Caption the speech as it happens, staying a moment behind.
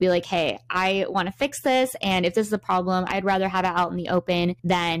be like, hey, I want to fix this. And if this is a problem, I'd rather have it out in the open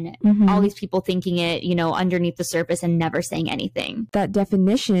than all these people thinking it, you know, underneath the surface and never saying anything. That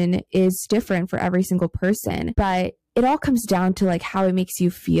definition is different for every single person, but it all comes down to like how it makes you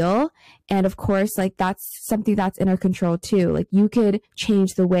feel. And of course, like that's something that's in our control too. Like you could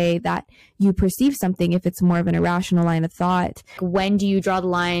change the way that you perceive something if it's more of an irrational line of thought. When do you draw the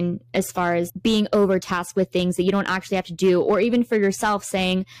line as far as being overtasked with things that you don't actually have to do? Or even for yourself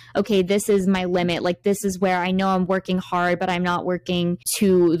saying, okay, this is my limit. Like this is where I know I'm working hard, but I'm not working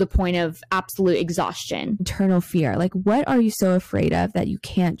to the point of absolute exhaustion. Internal fear. Like what are you so afraid of that you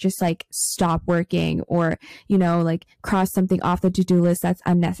can't just like stop working or, you know, like cross something off the to-do list that's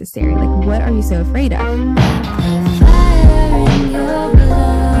unnecessary? Like what are you so afraid of?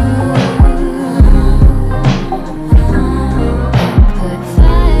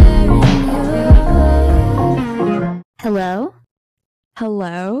 Hello?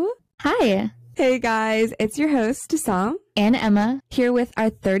 Hello? Hi. Hey guys, it's your host, Sam. And Emma. Here with our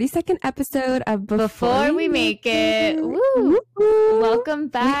 32nd episode of Before We Make It. Woo! Woo-hoo. Welcome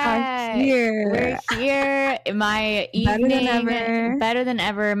back. We're here. My evening. Better than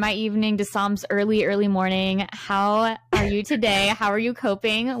ever. My evening to Sam's early morning. How are you today? How are you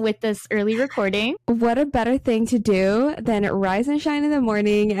coping with this early recording? What a better thing to do than rise and shine in the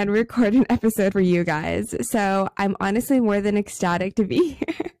morning and record an episode for you guys. So I'm honestly more than ecstatic to be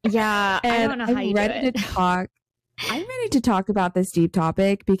here. Yeah, and I don't know how you do it. I'm ready to talk about this deep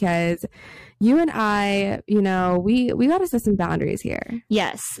topic because you and I, you know, we got to set some boundaries here.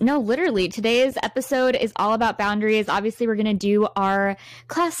 Yes. No, literally. Today's episode is all about boundaries. Obviously, we're going to do our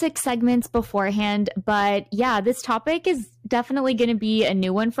classic segments beforehand. But yeah, this topic is definitely going to be a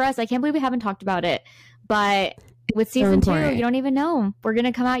new one for us. I can't believe we haven't talked about it. But with season 2, you don't even know. We're going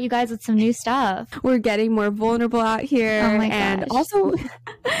to come out, you guys, with some new stuff. We're getting more vulnerable out here. Oh my gosh. And also,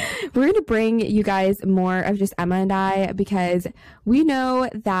 we're going to bring you guys more of just Emma and I because we know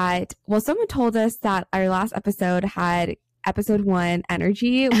that, well, someone told us that our last episode had episode 1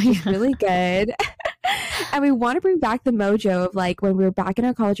 energy, which is really good. And we want to bring back the mojo of like when we were back in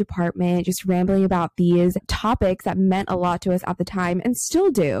our college apartment, just rambling about these topics that meant a lot to us at the time and still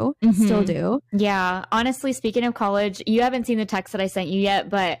do. Still do. Yeah. Honestly, speaking of college, you haven't seen the text that I sent you yet,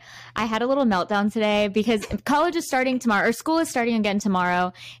 but I had a little meltdown today because college is starting tomorrow, or school is starting again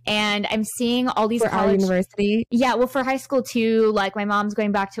tomorrow. And I'm seeing all these for our university. Yeah. Well, for high school too, like my mom's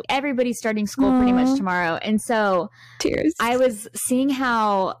going back to, everybody's starting school pretty much tomorrow. And so tears. I was seeing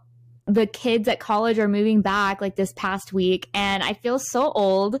how the kids at college are moving back like this past week, and I feel so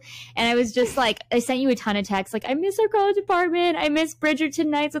old. And I was just like, I sent you a ton of texts like, I miss our college apartment, I miss Bridgerton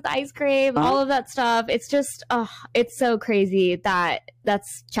nights with ice cream, all of that stuff. It's just it's so crazy that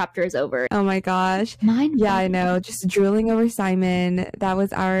chapter is over. Oh my gosh. Mine. Yeah, I know, just drooling over Simon. That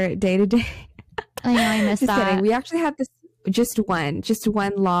was our day-to-day. I know, I miss just that. kidding. We actually had this just one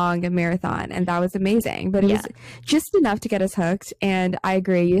long marathon, and that was amazing, but it was just enough to get us hooked. And I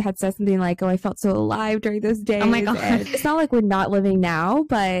agree, you had said something like, oh, I felt so alive during those days. Oh my god. And it's not like we're not living now,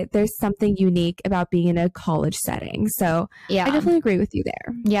 but there's something unique about being in a college setting. So yeah, I definitely agree with you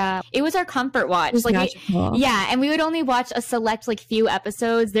there. Yeah, it was our comfort watch. Like magical. And we would only watch a select like few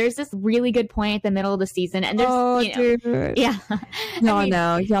episodes. There's this really good point at the middle of the season, and there's dude. Yeah, y'all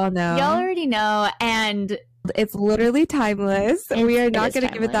know, y'all already know. And it's literally timeless. We are not going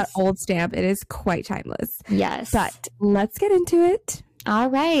to give it that old stamp. It is quite timeless. Yes. But let's get into it.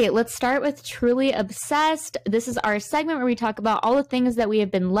 All right. Let's start with Truly Obsessed. This is our segment where we talk about all the things that we have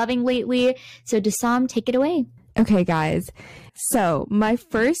been loving lately. So Dasam, take it away. Okay, guys. So my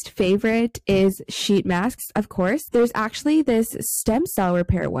first favorite is sheet masks, of course. There's actually this stem cell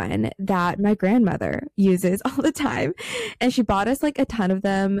repair one that my grandmother uses all the time. And she bought us like a ton of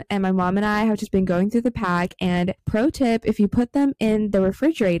them. And my mom and I have just been going through the pack. And pro tip, if you put them in the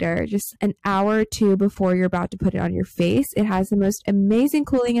refrigerator just an hour or two before you're about to put it on your face, it has the most amazing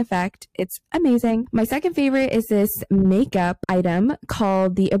cooling effect. It's amazing. My second favorite is this makeup item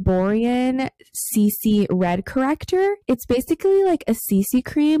called the Erborian CC Red Corrector. It's basically like a CC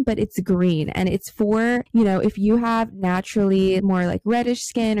cream, but it's green, and it's for, you know, if you have naturally more like reddish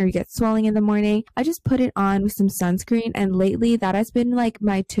skin or you get swelling in the morning. I just put it on with some sunscreen, and lately that has been like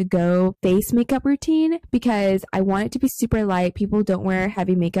my to-go face makeup routine because I want it to be super light. People don't wear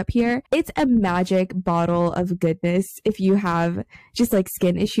heavy makeup here. It's a magic bottle of goodness if you have just like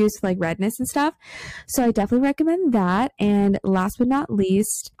skin issues like redness and stuff. So I definitely recommend that. And last but not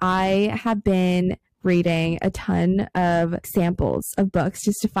least, I have been reading a ton of samples of books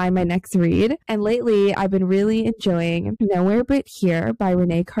just to find my next read. And lately, I've been really enjoying Nowhere But Here by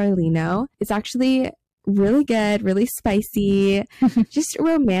Renee Carlino. It's actually really good, really spicy, just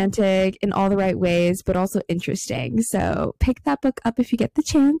romantic in all the right ways, but also interesting. So pick that book up if you get the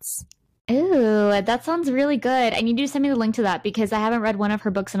chance. Ooh, that sounds really good. I need you to send me the link to that because I haven't read one of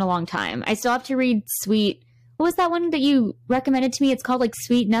her books in a long time. I still have to read Sweet. What was that one that you recommended to me? It's called like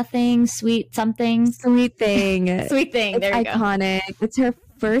Sweet Nothing, Sweet Something. Sweet Thing. Sweet Thing. It's there you iconic. go. It's her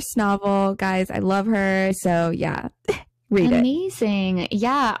first novel, guys. I love her. So yeah. Read it. Amazing.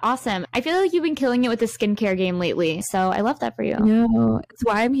 Yeah, awesome. I feel like you've been killing it with the skincare game lately. So I love that for you. No, it's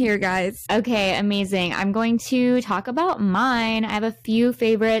why I'm here, guys. Okay, amazing. I'm going to talk about mine. I have a few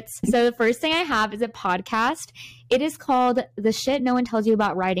favorites. So the first thing I have is a podcast. It is called The Shit No One Tells You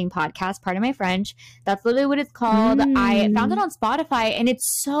About Writing Podcast, pardon my French. That's literally what it's called. I found it on Spotify and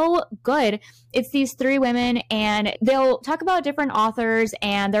it's so good. It's these three women and they'll talk about different authors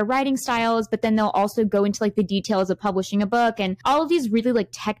and their writing styles, but then they'll also go into like the details of publishing a book and all of these really like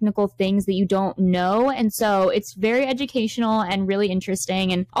technical things that you don't know. And so it's very educational and really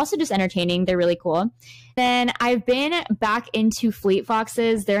interesting and also just entertaining. They're really cool. Then I've been back into Fleet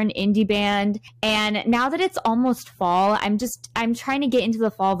Foxes. They're an indie band. And now that it's almost fall, I'm trying to get into the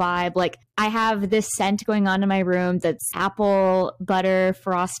fall vibe. Like I have this scent going on in my room that's apple butter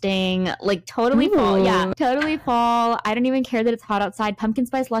frosting, like totally fall. Yeah, totally fall. I don't even care that it's hot outside. Pumpkin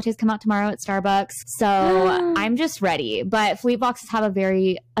spice lattes come out tomorrow at Starbucks. So I'm just ready. But Fleet Foxes have a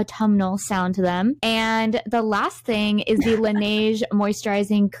very autumnal sound to them. And the last thing is the Laneige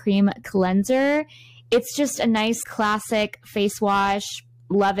Moisturizing Cream Cleanser. It's just a nice classic face wash.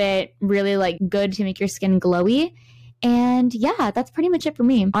 Love it. Really like good to make your skin glowy. And yeah, that's pretty much it for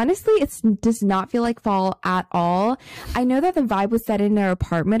me. Honestly, it does not feel like fall at all. I know that the vibe was set in our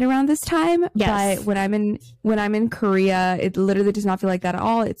apartment around this time, yes. But when I'm in Korea, it literally does not feel like that at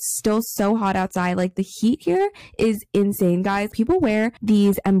all. It's still so hot outside. Like the heat here is insane, guys. People wear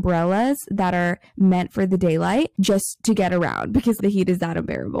these umbrellas that are meant for the daylight just to get around because the heat is that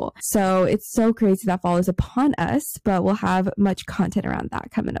unbearable. So it's so crazy that fall is upon us, but we'll have much content around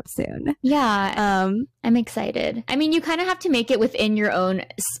that coming up soon. Yeah. I'm excited. I mean, you kind of have to make it within your own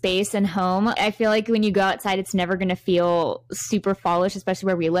space and home. I feel like when you go outside, it's never going to feel super fallish, especially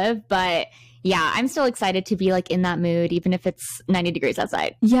where we live. But yeah, I'm still excited to be like in that mood, even if it's 90 degrees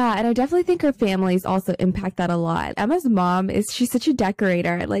outside. Yeah, and I definitely think her families also impact that a lot. Emma's mom she's such a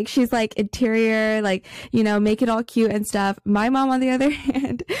decorator. Like she's like interior, like, you know, make it all cute and stuff. My mom, on the other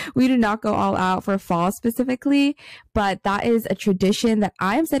hand, we do not go all out for fall specifically, but that is a tradition that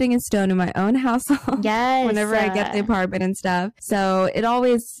I'm setting in stone in my own household. Yes. Whenever I get the apartment and stuff. So it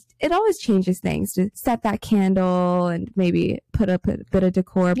always changes things to set that candle and maybe put a bit of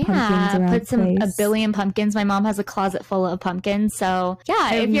decor, pumpkins around put a billion pumpkins. My mom has a closet full of pumpkins. So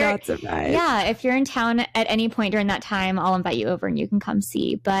yeah, if you're in town at any point during that time, I'll invite you over and you can come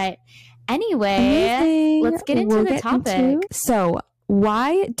see. But anyway, let's get into the topic. So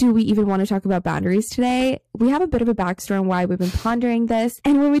why do we even want to talk about boundaries today? We have a bit of a backstory on why we've been pondering this.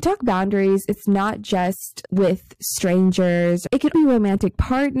 And when we talk boundaries, it's not just with strangers. It could be romantic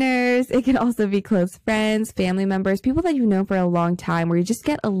partners. It could also be close friends, family members, people that you've known for a long time where you just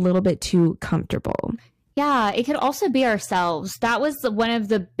get a little bit too comfortable. Yeah, it could also be ourselves. That was one of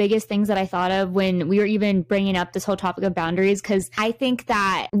the biggest things that I thought of when we were even bringing up this whole topic of boundaries, because I think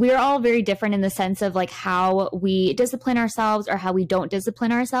that we're all very different in the sense of like how we discipline ourselves or how we don't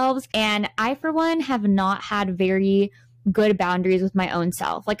discipline ourselves. And I, for one, have not had very good boundaries with my own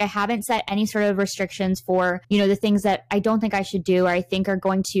self. Like I haven't set any sort of restrictions for, you know, the things that I don't think I should do or I think are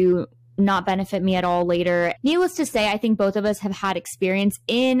going to not benefit me at all later. Needless to say, I think both of us have had experience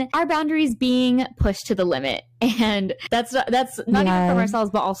in our boundaries being pushed to the limit. And that's not even from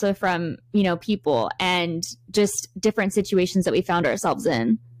ourselves, but also from, you know, people and just different situations that we found ourselves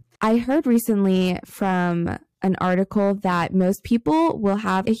in. I heard recently from an article that most people will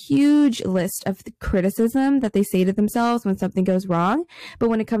have a huge list of the criticism that they say to themselves when something goes wrong. But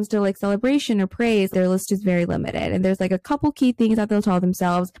when it comes to like celebration or praise, their list is very limited. And there's like a couple key things that they'll tell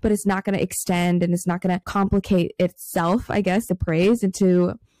themselves, but it's not going to extend and it's not going to complicate itself, I guess, the praise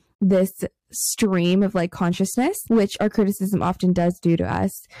into this stream of like consciousness, which our criticism often does do to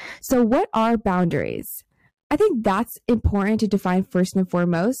us. So what are boundaries? I think that's important to define first and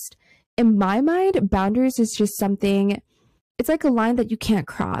foremost. In my mind, boundaries is just something, it's like a line that you can't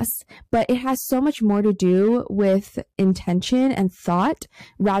cross, but it has so much more to do with intention and thought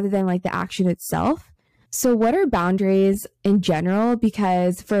rather than like the action itself. So what are boundaries in general?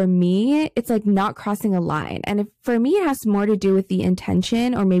 Because for me, it's like not crossing a line. And for me, it has more to do with the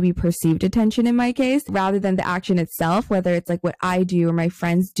intention or maybe perceived attention in my case, rather than the action itself, whether it's like what I do or my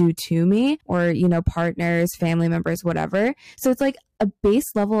friends do to me or, you know, partners, family members, whatever. So it's like a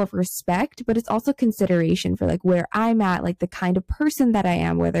base level of respect, but it's also consideration for like where I'm at, like the kind of person that I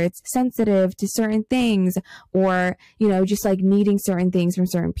am, whether it's sensitive to certain things or, you know, just like needing certain things from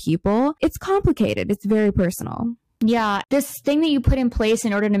certain people. It's complicated. It's very personal. Yeah, this thing that you put in place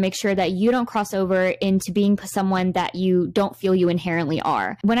in order to make sure that you don't cross over into being someone that you don't feel you inherently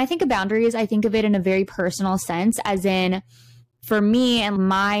are. When I think of boundaries, I think of it in a very personal sense, as in for me and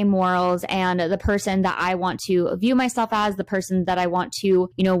my morals and the person that I want to view myself as, the person that I want to,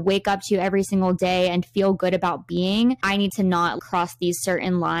 you know, wake up to every single day and feel good about being, I need to not cross these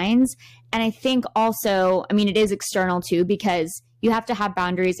certain lines. And I think also, I mean, it is external too, because you have to have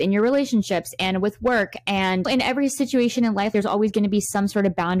boundaries in your relationships and with work, and in every situation in life, there's always going to be some sort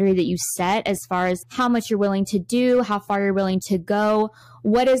of boundary that you set as far as how much you're willing to do, how far you're willing to go.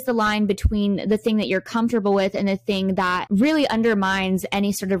 What is the line between the thing that you're comfortable with and the thing that really undermines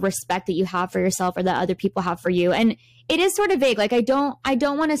any sort of respect that you have for yourself or that other people have for you? And it is sort of vague. Like I don't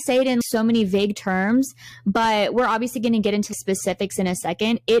want to say it in so many vague terms, but we're obviously going to get into specifics in a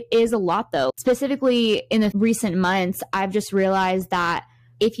second. It is a lot though. Specifically in the recent months, I've just realized that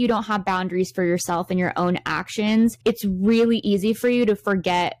if you don't have boundaries for yourself and your own actions, it's really easy for you to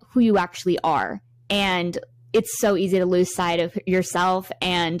forget who you actually are. And it's so easy to lose sight of yourself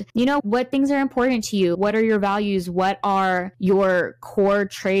and, you know, what things are important to you. What are your values? What are your core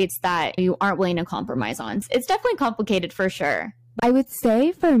traits that you aren't willing to compromise on? It's definitely complicated for sure. I would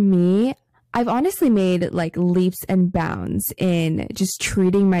say for me, I've honestly made like leaps and bounds in just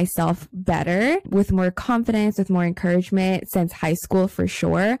treating myself better with more confidence, with more encouragement since high school for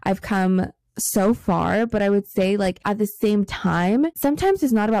sure. I've come so far, but I would say like at the same time, sometimes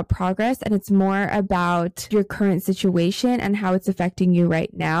it's not about progress and it's more about your current situation and how it's affecting you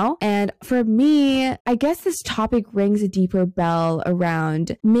right now. And for me, I guess this topic rings a deeper bell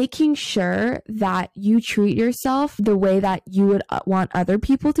around making sure that you treat yourself the way that you would want other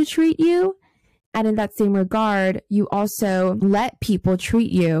people to treat you. And in that same regard, you also let people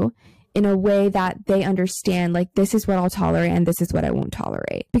treat you in a way that they understand, like, this is what I'll tolerate and this is what I won't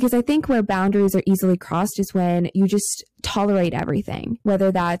tolerate. Because I think where boundaries are easily crossed is when you just tolerate everything,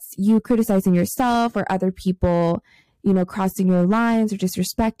 whether that's you criticizing yourself or other people, you know, crossing your lines or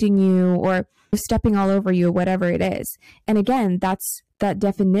disrespecting you or stepping all over you, whatever it is. And again, that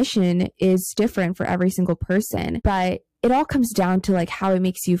definition is different for every single person, but it all comes down to like how it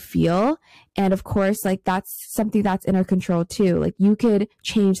makes you feel. And of course, like that's something that's in our control too. Like you could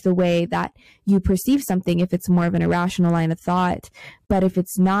change the way that you perceive something if it's more of an irrational line of thought. But if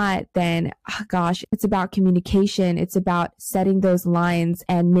it's not, then oh gosh, it's about communication. It's about setting those lines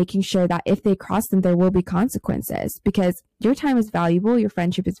and making sure that if they cross them, there will be consequences, because your time is valuable, your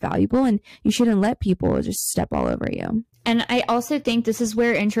friendship is valuable, and you shouldn't let people just step all over you. And I also think this is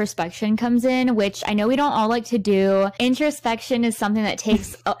where introspection comes in, which I know we don't all like to do. Introspection is something that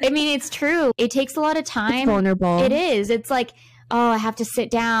takes, I mean, it's true. It takes a lot of time. It's vulnerable. It is. It's like, oh, I have to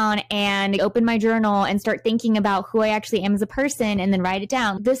sit down and open my journal and start thinking about who I actually am as a person and then write it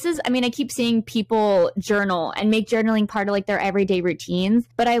down. This is, I mean, I keep seeing people journal and make journaling part of like their everyday routines.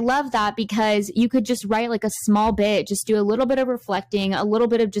 But I love that because you could just write like a small bit, just do a little bit of reflecting, a little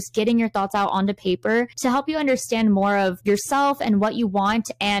bit of just getting your thoughts out onto paper to help you understand more of yourself and what you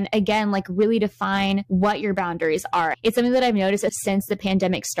want. And again, like really define what your boundaries are. It's something that I've noticed since the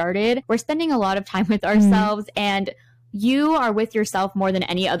pandemic started. We're spending a lot of time with ourselves and you are with yourself more than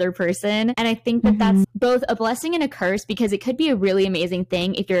any other person. And I think that that's both a blessing and a curse, because it could be a really amazing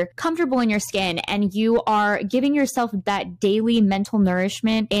thing if you're comfortable in your skin and you are giving yourself that daily mental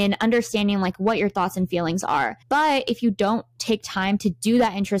nourishment in understanding like what your thoughts and feelings are. But if you don't take time to do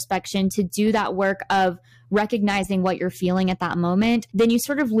that introspection, to do that work of recognizing what you're feeling at that moment, then you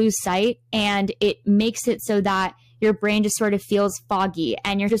sort of lose sight, and it makes it so that your brain just sort of feels foggy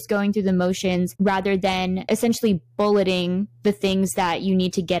and you're just going through the motions rather than essentially bulleting the things that you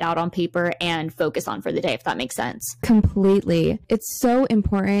need to get out on paper and focus on for the day, if that makes sense. Completely. It's so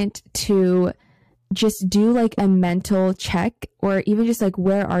important to just do like a mental check, or even just like,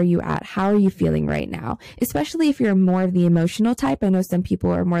 where are you at? How are you feeling right now? Especially if you're more of the emotional type. I know some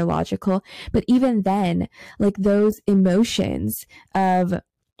people are more logical, but even then, like those emotions of,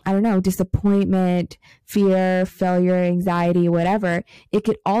 I don't know, disappointment, fear, failure, anxiety, whatever, it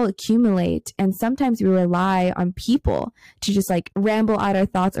could all accumulate. And sometimes we rely on people to just like ramble out our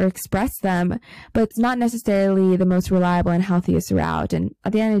thoughts or express them, but it's not necessarily the most reliable and healthiest route. And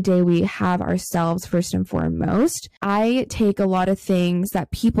at the end of the day, we have ourselves first and foremost. I take a lot of things that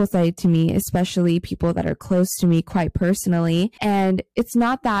people say to me, especially people that are close to me quite personally. And it's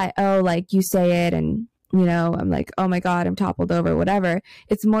not that, oh, like you say it and you know, I'm like, oh my God, I'm toppled over, whatever.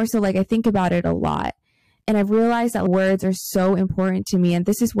 It's more so like I think about it a lot. And I've realized that words are so important to me. And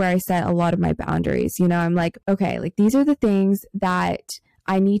this is where I set a lot of my boundaries. You know, I'm like, okay, like these are the things that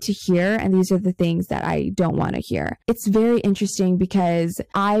I need to hear, and these are the things that I don't want to hear. It's very interesting because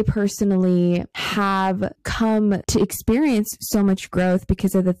I personally have come to experience so much growth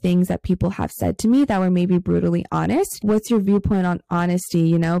because of the things that people have said to me that were maybe brutally honest. What's your viewpoint on honesty?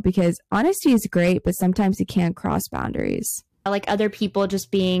 You know, because honesty is great, but sometimes it can cross boundaries. Like other people just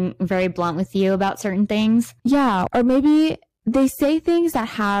being very blunt with you about certain things. Yeah, or maybe they say things that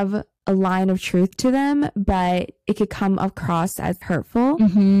have a line of truth to them, but it could come across as hurtful.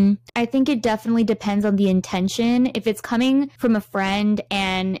 I think it definitely depends on the intention. If it's coming from a friend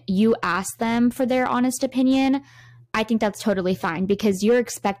and you ask them for their honest opinion, I think that's totally fine because you're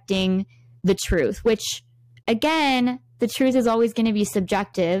expecting the truth, which again, the truth is always going to be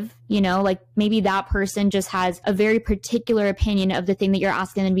subjective. You know, like maybe that person just has a very particular opinion of the thing that you're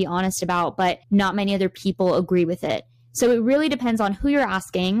asking them to be honest about, but not many other people agree with it. So it really depends on who you're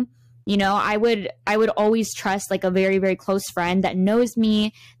asking. You know, I would always trust like a very, very close friend that knows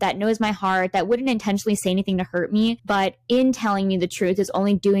me, that knows my heart, that wouldn't intentionally say anything to hurt me, but in telling me the truth is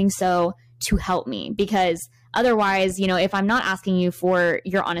only doing so to help me. Because otherwise, you know, if I'm not asking you for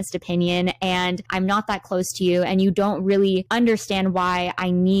your honest opinion and I'm not that close to you and you don't really understand why I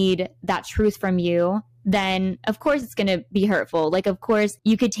need that truth from you, then of course it's going to be hurtful. Like, of course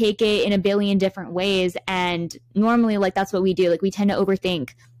you could take it in a billion different ways. And normally, like, that's what we do. Like, we tend to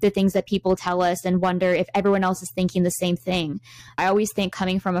overthink the things that people tell us and wonder if everyone else is thinking the same thing. I always think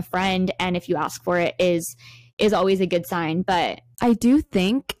coming from a friend, and if you ask for it, is always a good sign. But I do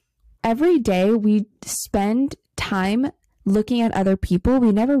think every day we spend time looking at other people,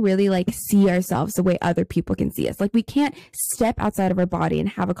 we never really like see ourselves the way other people can see us. Like, we can't step outside of our body and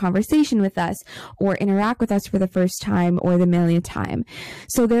have a conversation with us or interact with us for the first time or the millionth time.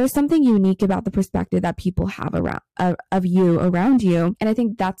 So there's something unique about the perspective that people have around of you around you. And I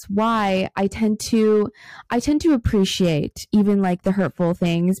think that's why I tend to appreciate even like the hurtful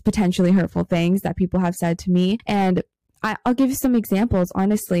things, potentially hurtful things that people have said to me. And I'll give you some examples,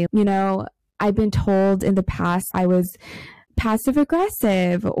 honestly. You know, I've been told in the past I was passive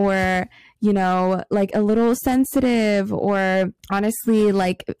aggressive or, you know, like a little sensitive or honestly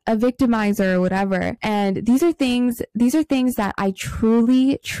like a victimizer or whatever. And these are things that I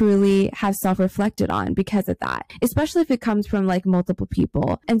truly have self-reflected on because of that, especially if it comes from like multiple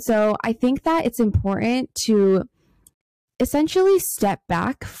people. And so I think that it's important to essentially step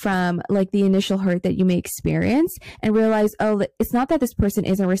back from like the initial hurt that you may experience and realize, oh, it's not that this person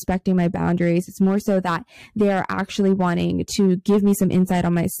isn't respecting my boundaries. It's more so that they are actually wanting to give me some insight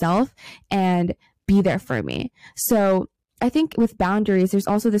on myself and be there for me. So I think with boundaries, there's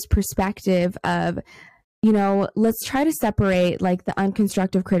also this perspective of, you know, let's try to separate like the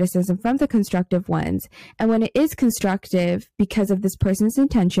unconstructive criticism from the constructive ones. And when it is constructive because of this person's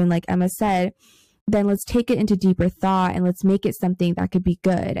intention, like Emma said, then let's take it into deeper thought and let's make it something that could be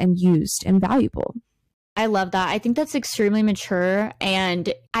good and used and valuable. I love that. I think that's extremely mature,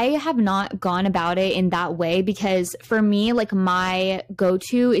 and I have not gone about it in that way because for me, like, my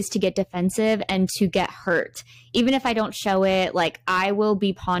go-to is to get defensive and to get hurt. Even if I don't show it, like, I will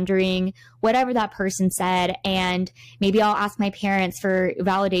be pondering whatever that person said, and maybe I'll ask my parents for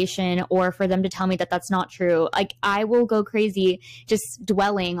validation or for them to tell me that that's not true. Like, I will go crazy just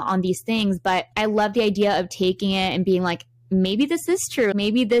dwelling on these things, but I love the idea of taking it and being like, maybe this is true.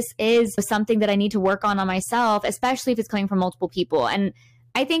 Maybe this is something that I need to work on myself, especially if it's coming from multiple people. And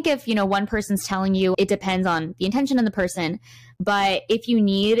I think if, you know, one person's telling you, it depends on the intention of the person. But if you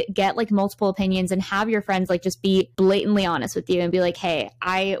need, get like multiple opinions and have your friends like just be blatantly honest with you and be like, hey,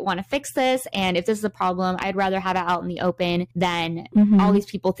 I want to fix this. And if this is a problem, I'd rather have it out in the open than all these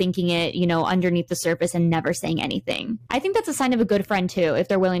people thinking it, you know, underneath the surface and never saying anything. I think that's a sign of a good friend too, if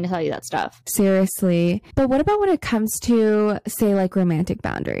they're willing to tell you that stuff. Seriously. But what about when it comes to, say, like romantic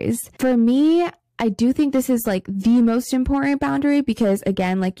boundaries? For me, I do think this is like the most important boundary because,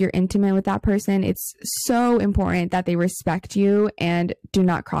 again, like, you're intimate with that person. It's so important that they respect you and do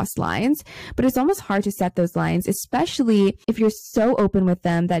not cross lines. But it's almost hard to set those lines, especially if you're so open with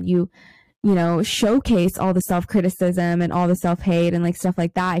them that you know, showcase all the self-criticism and all the self-hate and like stuff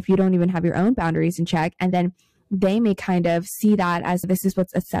like that if you don't even have your own boundaries in check. And then they may kind of see that as this is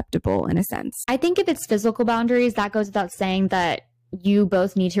what's acceptable in a sense. I think if it's physical boundaries, that goes without saying that you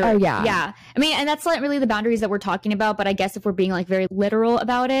both need to. Oh, yeah. Yeah. I mean, and that's not really the boundaries that we're talking about, but I guess if we're being like very literal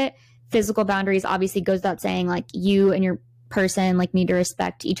about it, physical boundaries obviously goes without saying, like, you and your person like need to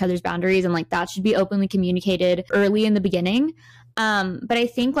respect each other's boundaries, and like that should be openly communicated early in the beginning. But I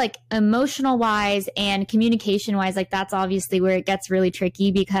think like emotional wise and communication wise, like that's obviously where it gets really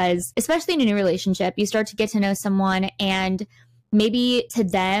tricky, because especially in a new relationship, you start to get to know someone, and maybe to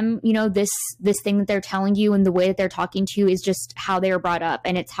them, you know, this thing that they're telling you and the way that they're talking to you is just how they were brought up,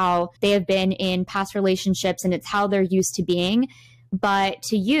 and it's how they have been in past relationships, and it's how they're used to being. But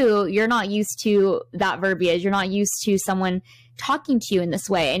to you, you're not used to that verbiage. You're not used to someone talking to you in this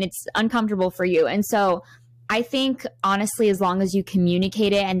way, and it's uncomfortable for you. And so I think honestly, as long as you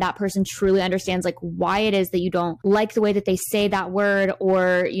communicate it and that person truly understands like why it is that you don't like the way that they say that word,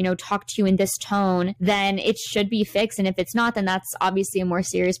 or, you know, talk to you in this tone, then it should be fixed. And if it's not, then that's obviously a more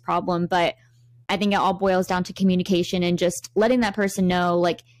serious problem. But I think it all boils down to communication and just letting that person know,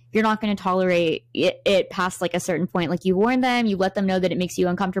 like, you're not going to tolerate it past like a certain point. Like, you warn them, you let them know that it makes you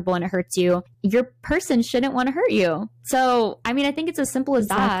uncomfortable and it hurts you. Your person shouldn't want to hurt you. So, I mean, I think it's as simple as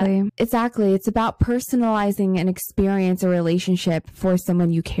that. Exactly. It's about personalizing an experience or relationship for someone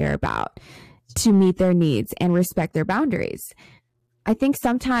you care about to meet their needs and respect their boundaries. I think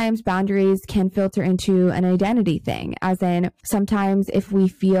sometimes boundaries can filter into an identity thing, as in sometimes if we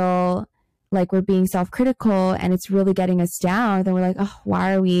feel like we're being self-critical and it's really getting us down, then we're like, oh,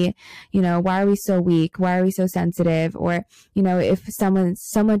 why are we so weak? Why are we so sensitive? Or, you know, if someone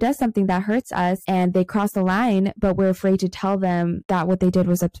does something that hurts us and they cross the line, but we're afraid to tell them that what they did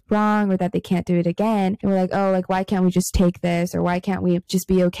was wrong or that they can't do it again. And we're like, oh, like, why can't we just take this? Or why can't we just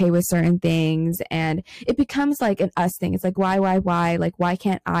be okay with certain things? And it becomes like an us thing. It's like, why? Like, why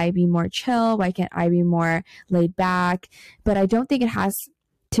can't I be more chill? Why can't I be more laid back? But I don't think it has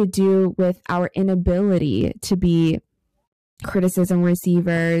to do with our inability to be criticism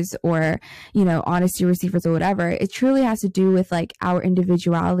receivers or, you know, honesty receivers or whatever. It truly has to do with like our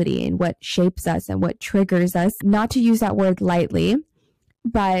individuality and what shapes us and what triggers us. Not to use that word lightly,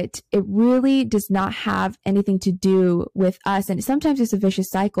 but it really does not have anything to do with us. And sometimes it's a vicious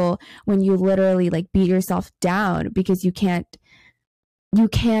cycle when you literally like beat yourself down because you can't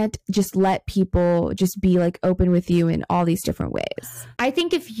just let people just be like open with you in all these different ways. I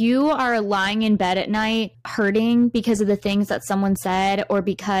think if you are lying in bed at night hurting because of the things that someone said, or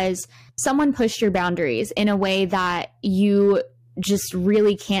because someone pushed your boundaries in a way that you just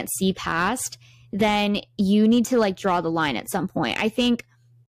really can't see past, then you need to like draw the line at some point. I think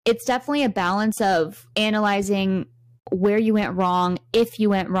it's definitely a balance of analyzing where you went wrong, if you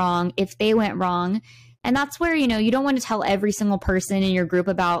went wrong, if they went wrong. And that's where, you know, you don't want to tell every single person in your group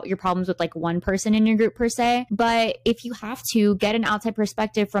about your problems with like one person in your group per se. But if you have to get an outside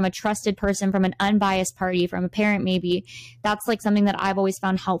perspective from a trusted person, from an unbiased party, from a parent, maybe, that's like something that I've always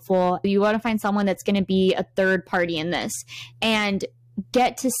found helpful. You want to find someone that's going to be a third party in this and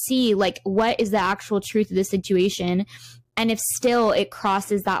get to see like what is the actual truth of the situation. And if still it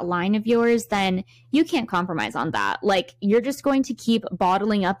crosses that line of yours, then you can't compromise on that. Like, you're just going to keep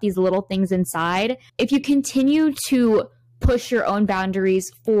bottling up these little things inside. If you continue to push your own boundaries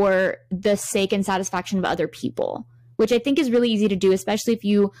for the sake and satisfaction of other people, which I think is really easy to do, especially if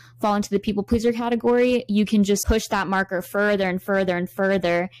you fall into the people pleaser category, you can just push that marker further and further and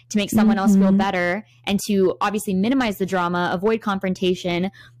further to make someone else feel better and to obviously minimize the drama, avoid confrontation.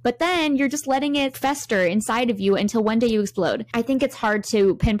 But then you're just letting it fester inside of you until one day you explode. I think it's hard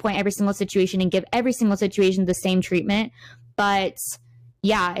to pinpoint every single situation and give every single situation the same treatment. But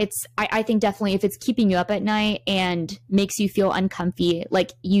yeah, I think definitely if it's keeping you up at night and makes you feel uncomfy,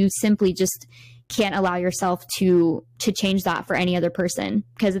 like, you simply just can't allow yourself to change that for any other person,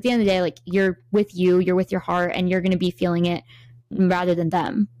 because at the end of the day, like, you're with your heart, and you're going to be feeling it rather than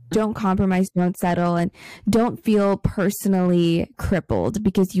them. Don't compromise, don't settle, and don't feel personally crippled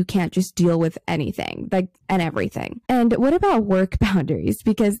because you can't just deal with anything, like, and everything. And what about work boundaries?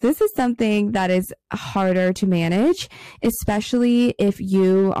 Because this is something that is harder to manage, especially if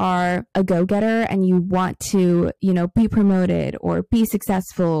you are a go-getter and you want to, you know, be promoted or be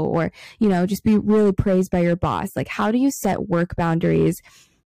successful or, you know, just be really praised by your boss. Like, how do you set work boundaries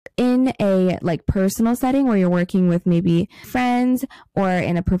in a like personal setting where you're working with maybe friends, or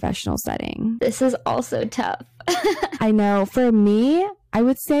in a professional setting? This is also tough. I know. For me, I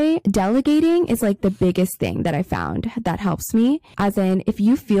would say delegating is like the biggest thing that I found that helps me. As in, if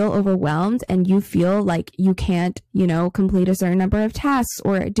you feel overwhelmed and you feel like you can't, you know, complete a certain number of tasks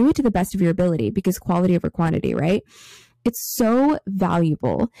or do it to the best of your ability, because quality over quantity, right? It's so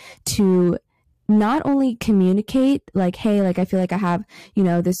valuable to not only communicate like, hey, like I feel like I have,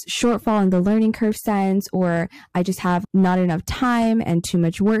 this shortfall in the learning curve sense, or I just have not enough time and too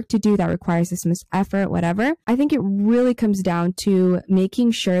much work to do that requires this much effort, whatever. I think it really comes down to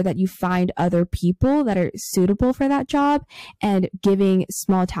making sure that you find other people that are suitable for that job and giving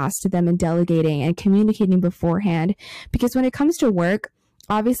small tasks to them and delegating and communicating beforehand. Because when it comes to work,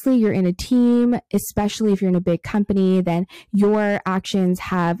 obviously, you're in a team, especially if you're in a big company, then your actions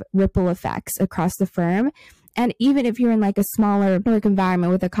have ripple effects across the firm. And even if you're in like a smaller work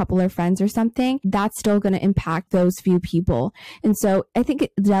environment with a couple of friends or something, that's still going to impact those few people. And so I think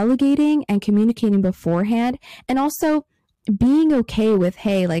delegating and communicating beforehand, and also being okay with,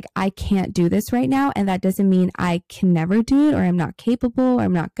 hey, like I can't do this right now. And that doesn't mean I can never do it, or I'm not capable, or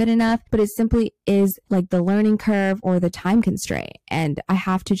I'm not good enough, but it simply is like the learning curve or the time constraint. And I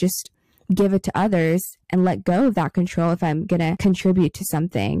have to just give it to others and let go of that control if I'm going to contribute to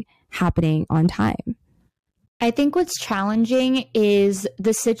something happening on time. I think what's challenging is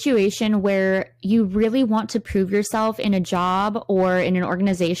the situation where you really want to prove yourself in a job or in an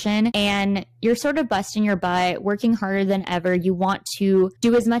organization, and you're sort of busting your butt, working harder than ever. You want to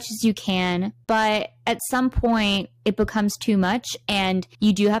do as much as you can, but at some point it becomes too much, and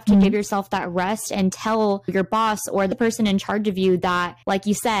you do have to give yourself that rest and tell your boss or the person in charge of you that, like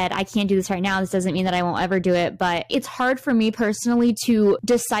you said, I can't do this right now. This doesn't mean that I won't ever do it. But it's hard for me personally to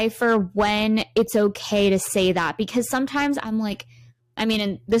decipher when it's okay to say that, because sometimes I'm like,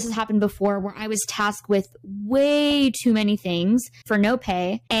 and this has happened before where I was tasked with way too many things for no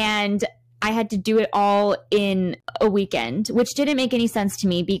pay, and I had to do it all in a weekend, which didn't make any sense to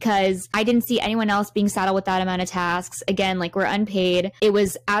me because I didn't see anyone else being saddled with that amount of tasks. Again, like we're unpaid. It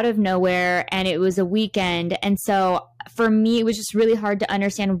was out of nowhere and it was a weekend. And so for me, it was just really hard to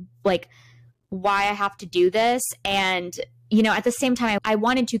understand like why I have to do this. And at the same time, I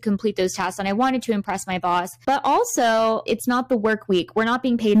wanted to complete those tasks and I wanted to impress my boss, but also it's not the work week. We're not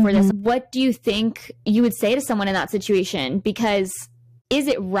being paid for this. What do you think you would say to someone in that situation? Because is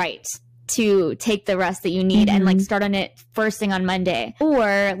it right to take the rest that you need and like start on it first thing on Monday?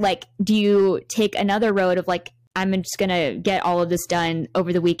 Or like, do you take another road of like, I'm just going to get all of this done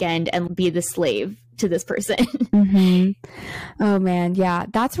over the weekend and be the slave to this person? Oh man. Yeah.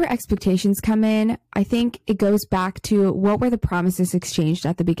 That's where expectations come in. I think it goes back to what were the promises exchanged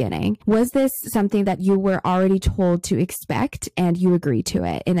at the beginning? Was this something that you were already told to expect and you agreed to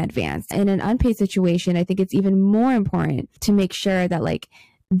it in advance? In an unpaid situation, I think it's even more important to make sure that like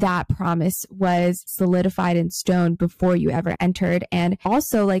that promise was solidified in stone before you ever entered. And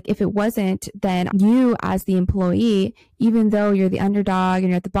also, like, if it wasn't, then you as the employee, even though you're the underdog and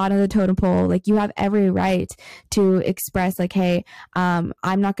you're at the bottom of the totem pole, like you have every right to express like, hey, I'm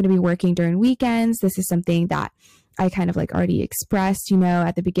not going to be working during weekends. This is something that I kind of like already expressed,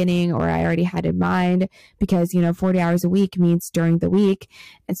 at the beginning, or I already had in mind because, 40 hours a week means during the week.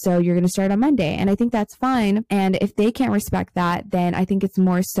 And so you're going to start on Monday. And I think that's fine. And if they can't respect that, then I think it's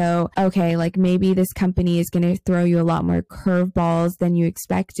more so, okay, like maybe this company is going to throw you a lot more curveballs than you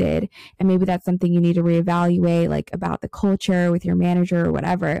expected. And maybe that's something you need to reevaluate, like about the culture with your manager or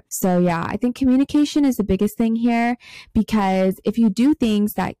whatever. So yeah, I think communication is the biggest thing here, because if you do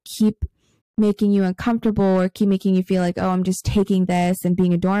things that keep making you uncomfortable or keep making you feel like, oh, I'm just taking this and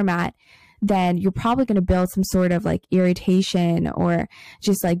being a doormat, then you're probably going to build some sort of like irritation or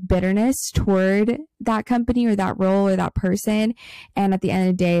just like bitterness toward that company or that role or that person. And at the end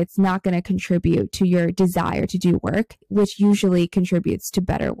of the day, it's not going to contribute to your desire to do work, which usually contributes to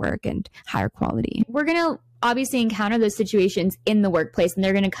better work and higher quality. We're going to obviously encounter those situations in the workplace, and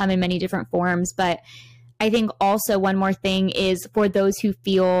they're going to come in many different forms. But I think also one more thing is for those who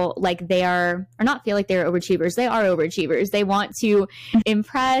feel like they are, or not feel like they're overachievers, they are overachievers. They want to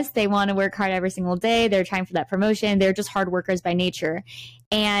impress. They want to work hard every single day. They're trying for that promotion. They're just hard workers by nature.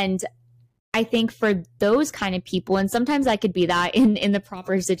 And I think for those kind of people, and sometimes I could be that in the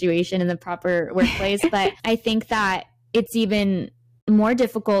proper situation, in the proper workplace, but I think that it's even more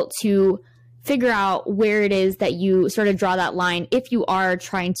difficult to figure out where it is that you sort of draw that line if you are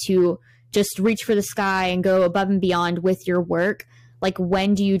trying to just reach for the sky and go above and beyond with your work. Like,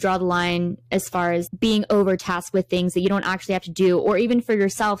 when do you draw the line as far as being overtasked with things that you don't actually have to do? Or even for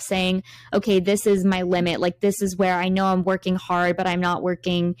yourself saying, okay, this is my limit. Like, this is where I know I'm working hard, but I'm not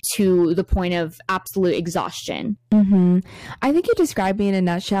working to the point of absolute exhaustion. I think you described me in a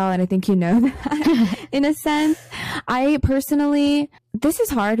nutshell, and I think you know that in a sense. I personally, this is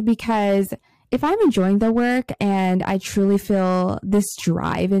hard because if I'm enjoying the work and I truly feel this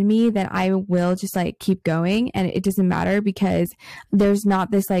drive in me, then I will just like keep going, and it doesn't matter because there's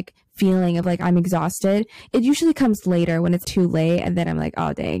not this like feeling of like I'm exhausted. It usually comes later when it's too late, and then I'm like,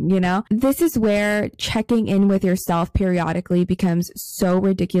 oh dang, you know? This is where checking in with yourself periodically becomes so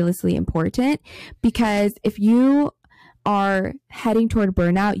ridiculously important, because if you are heading toward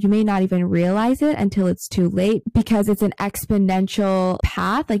burnout, you may not even realize it until it's too late, because it's an exponential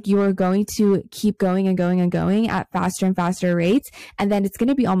path. Like you are going to keep going and going and going at faster and faster rates. And then it's going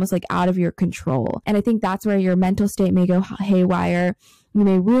to be almost like out of your control. And I think that's where your mental state may go haywire. You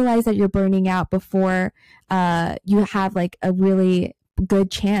may realize that you're burning out before you have like a really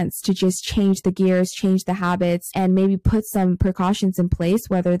good chance to just change the gears, change the habits, and maybe put some precautions in place,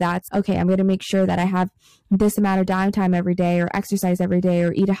 whether that's, okay, I'm going to make sure that I have this amount of downtime every day, or exercise every day,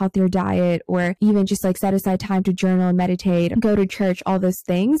 or eat a healthier diet, or even just like set aside time to journal and meditate, go to church, all those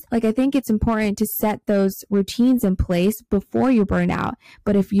things. Like, I think it's important to set those routines in place before you burn out.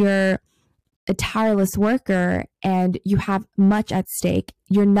 But if you're a tireless worker and you have much at stake,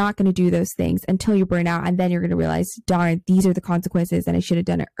 you're not going to do those things until you burn out. And then you're going to realize, darn, these are the consequences and I should have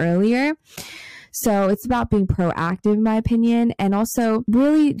done it earlier. So it's about being proactive, in my opinion, and also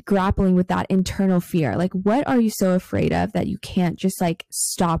really grappling with that internal fear. Like, what are you so afraid of that you can't just like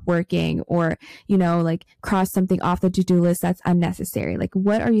stop working, or, you know, like cross something off the to-do list that's unnecessary? Like,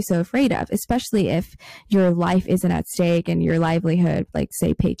 what are you so afraid of? Especially if your life isn't at stake and your livelihood, like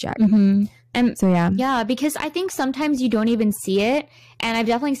say paycheck. Mm-hmm. And so, yeah, because I think sometimes you don't even see it. And I've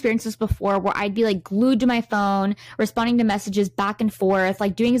definitely experienced this before, where I'd be like glued to my phone, responding to messages back and forth,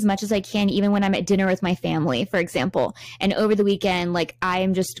 like doing as much as I can, even when I'm at dinner with my family, for example. And over the weekend, like I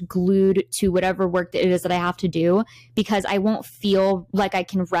am just glued to whatever work that it is that I have to do, because I won't feel like I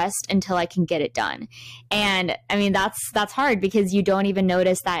can rest until I can get it done. And I mean, that's hard, because you don't even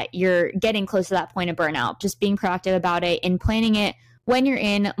notice that you're getting close to that point of burnout. Just being proactive about it and planning it when you're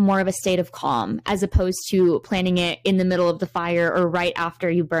in more of a state of calm, as opposed to planning it in the middle of the fire or right after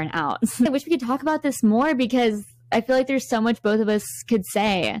you burn out. I wish we could talk about this more, because I feel like there's so much both of us could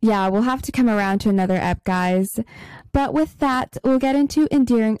say. Yeah, we'll have to come around to another ep, guys. But with that, we'll get into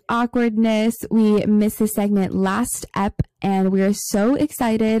endearing awkwardness. We missed this segment last ep, and we are so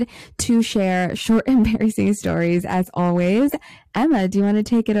excited to share short, embarrassing stories as always. Emma, do you want to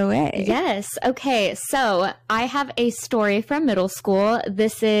take it away? Yes. Okay. So I have a story from middle school.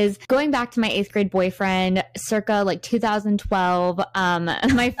 This is going back to my 8th grade boyfriend, circa like 2012.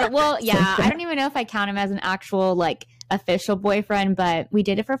 Well, yeah, I don't even know if I count him as an actual like official boyfriend, but we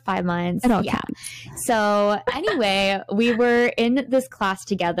did it for 5 months. It all counts. So anyway, we were in this class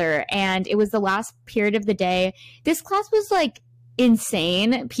together, and it was the last period of the day. This class was like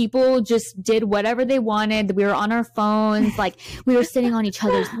insane. People just did whatever they wanted. We were on our phones, like we were sitting on each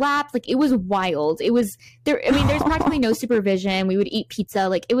other's laps. Like it was wild. It was there. I mean, there's practically no supervision. We would eat pizza.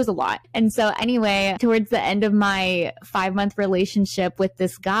 Like it was a lot. And so anyway, towards the end of my 5-month relationship with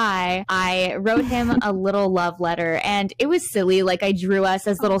this guy, I wrote him a little love letter, and it was silly. Like I drew us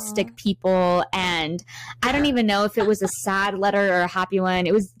as little stick people, and I don't even know if it was a sad letter or a happy one.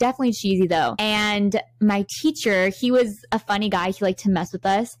 It was definitely cheesy though. And my teacher, he was a funny guy. He liked to mess with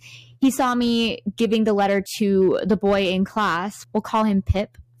us. He saw me giving the letter to the boy in class. We'll call him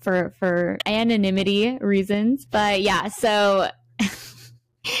Pip for anonymity reasons. But yeah, so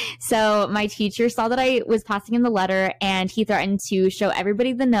my teacher saw that I was passing him the letter, and he threatened to show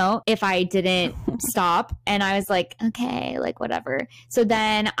everybody the note if I didn't stop. And I was like, okay, like whatever. So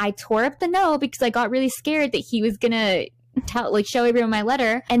then I tore up the note because I got really scared that he was gonna show everyone my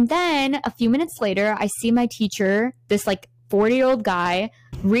letter. And then a few minutes later, I see my teacher, this like 40-year-old guy,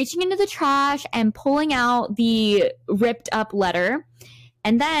 reaching into the trash and pulling out the ripped up letter.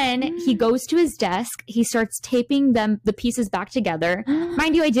 And then he goes to his desk. He starts taping the pieces back together.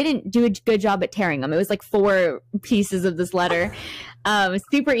 Mind you, I didn't do a good job at tearing them. It was like 4 pieces of this letter.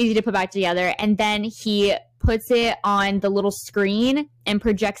 Super easy to put back together. And then he puts it on the little screen and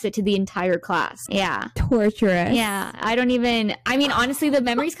projects it to the entire class. Yeah. Torturous. Yeah. I mean, honestly, the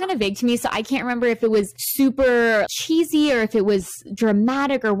memory's kind of vague to me, so I can't remember if it was super cheesy or if it was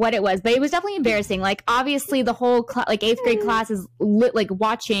dramatic or what it was, but it was definitely embarrassing. Like, obviously, the whole, 8th grade class is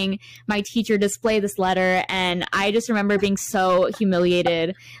watching my teacher display this letter, and I just remember being so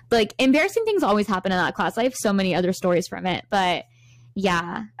humiliated. Like, embarrassing things always happen in that class. I have so many other stories from it, but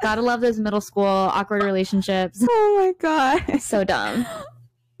yeah, gotta love those middle school awkward relationships. Oh my God. So dumb.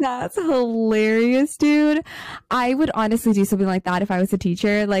 That's hilarious, dude. I would honestly do something like that if I was a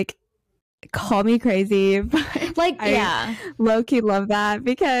teacher. Like, call me crazy, but Like, I yeah. low-key love that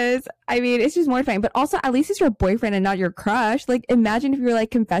because I mean it's just mortifying, but also at least it's your boyfriend and not your crush. Like imagine if you were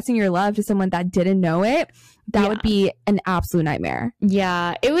like confessing your love to someone that didn't know it. That would be an absolute nightmare.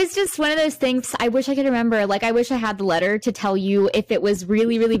 Yeah, it was just one of those things. I wish I could remember. Like, I wish I had the letter to tell you if it was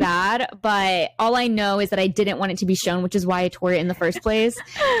really, really bad. But all I know is that I didn't want it to be shown, which is why I tore it in the first place.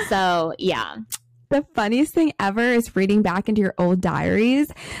 So, yeah. The funniest thing ever is reading back into your old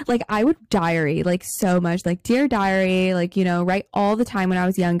diaries. Like I would diary like so much, like dear diary, like, you know, write all the time when I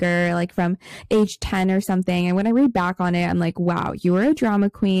was younger, like from age 10 or something. And when I read back on it, I'm like, wow, you were a drama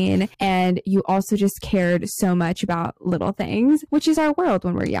queen. And you also just cared so much about little things, which is our world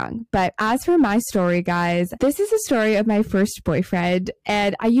when we're young. But as for my story, guys, this is a story of my first boyfriend.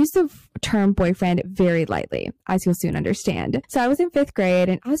 And I use the term boyfriend very lightly, as you'll soon understand. So I was in 5th grade,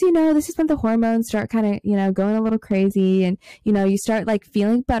 and as you know, this is when the hormones start kind of, you know, going a little crazy, and you know, you start like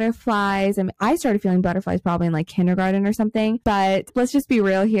feeling butterflies. I mean, I started feeling butterflies probably in like kindergarten or something, but let's just be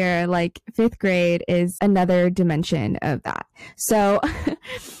real here, like 5th grade is another dimension of that. So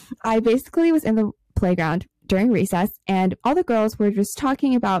I basically was in the playground during recess, and all the girls were just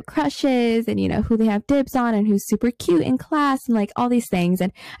talking about crushes and, you know, who they have dibs on and who's super cute in class and like all these things.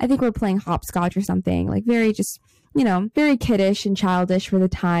 And I think we're playing hopscotch or something, like very just, you know, very kiddish and childish for the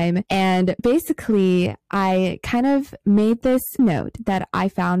time. And basically I kind of made this note that I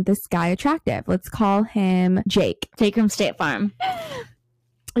found this guy attractive. Let's call him Jake. Jake from State Farm.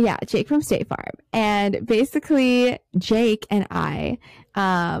 Yeah, Jake from State Farm. And basically Jake and I,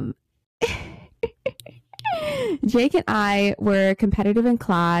 Jake and I were competitive in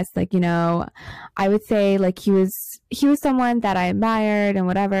class. Like, you know, I would say like he was someone that I admired and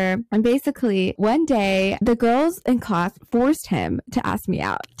whatever. And basically one day the girls in class forced him to ask me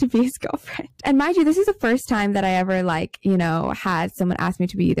out to be his girlfriend. And mind you, this is the first time that I ever like, you know, had someone ask me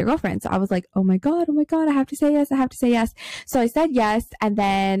to be their girlfriend. So I was like, oh my God, I have to say yes. I have to say yes. So I said yes. And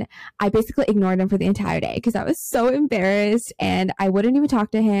then I basically ignored him for the entire day because I was so embarrassed and I wouldn't even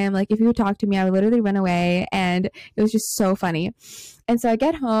talk to him. Like if he would talk to me, I would literally run away. And it was just so funny. And so I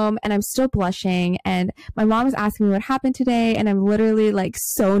get home and I'm still blushing and my mom is asking me what happened today. And I'm literally like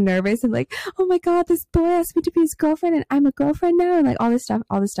so nervous and like, oh my God, this boy asked me to be his girlfriend and I'm a girlfriend now. And like all this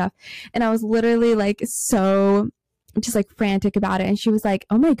stuff. And I was literally like so just like frantic about it. And she was like,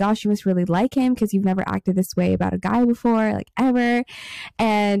 oh my gosh, you must really like him because you've never acted this way about a guy before, like ever.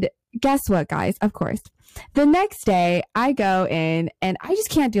 And guess what, guys? Of course. The next day, I go in and I just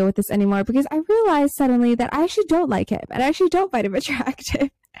can't deal with this anymore because I realized suddenly that I actually don't like him and I actually don't find him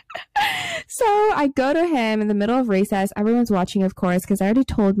attractive. So I go to him in the middle of recess. Everyone's watching, of course, because I already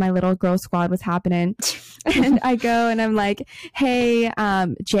told my little girl squad what's happening. And I go and I'm like, hey,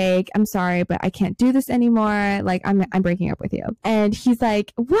 Jake, I'm sorry, but I can't do this anymore. Like, I'm breaking up with you. And he's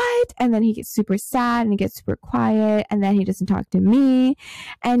like, what? And then he gets super sad and he gets super quiet. And then he doesn't talk to me.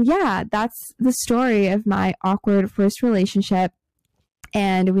 And yeah, that's the story of my awkward first relationship.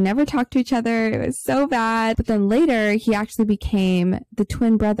 And we never talked to each other. It was so bad. But then later, he actually became the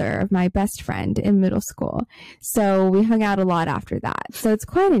twin brother of my best friend in middle school. So we hung out a lot after that. So it's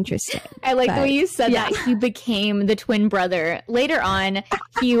quite interesting. I like the way you said that. He became the twin brother. Later on,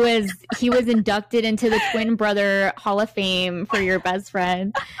 he was inducted into the Twin Brother Hall of Fame for your best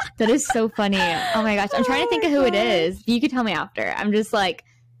friend. That is so funny. Oh my gosh. I'm trying to think of who it is. You could tell me after. I'm just like,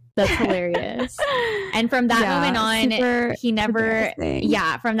 that's hilarious. And from that moment on, he never,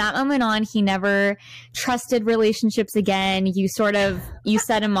 from that moment on, he never trusted relationships again. You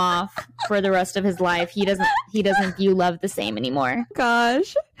set him off for the rest of his life. He doesn't view love the same anymore.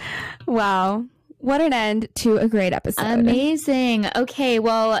 Gosh. Wow. What an end to a great episode. Amazing. Okay,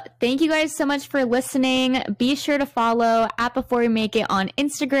 well, thank you guys so much for listening. Be sure to follow Before We Make It on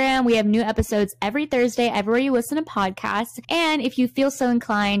Instagram. We have new episodes every Thursday, everywhere you listen to podcasts. And if you feel so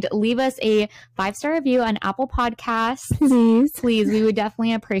inclined, leave us a 5-star review on Apple Podcasts. Please, we would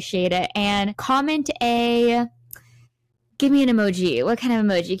definitely appreciate it. And give me an emoji. What kind of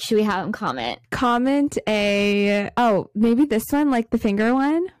emoji should we have them comment? Maybe this one, like the finger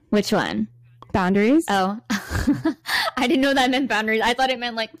one. Which one? Boundaries. Oh, I didn't know that meant boundaries. I thought it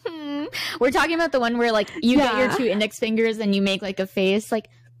meant like, We're talking about the one where like you get your 2 index fingers and you make like a face, like,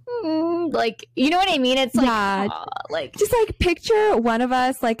 like, you know what I mean? It's like, like just like picture one of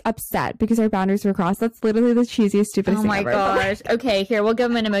us like upset because our boundaries were crossed. That's literally the cheesiest, stupidest thing ever. Oh my gosh. Okay, here, we'll give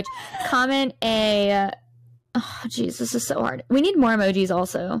them an emoji. Comment a... Oh, geez, this is so hard. We need more emojis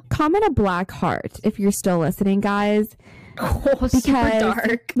also. Comment a black heart if you're still listening, guys. Oh, because super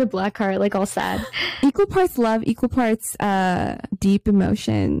dark. The black heart, like all sad. Equal parts love, equal parts deep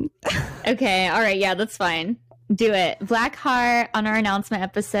emotion. Okay, all right, yeah, that's fine. Do it. Black heart on our announcement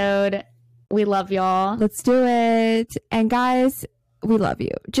episode. We love y'all. Let's do it. And guys, we love you.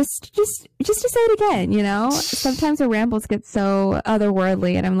 Just to say it again, you know, sometimes our rambles get so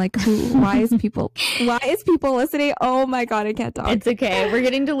otherworldly and I'm like, why is people listening? Oh my God, I can't talk. It's okay. We're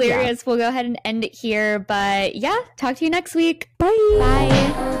getting delirious. We'll go ahead and end it here. But yeah, talk to you next week. Bye.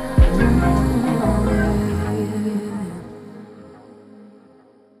 Bye.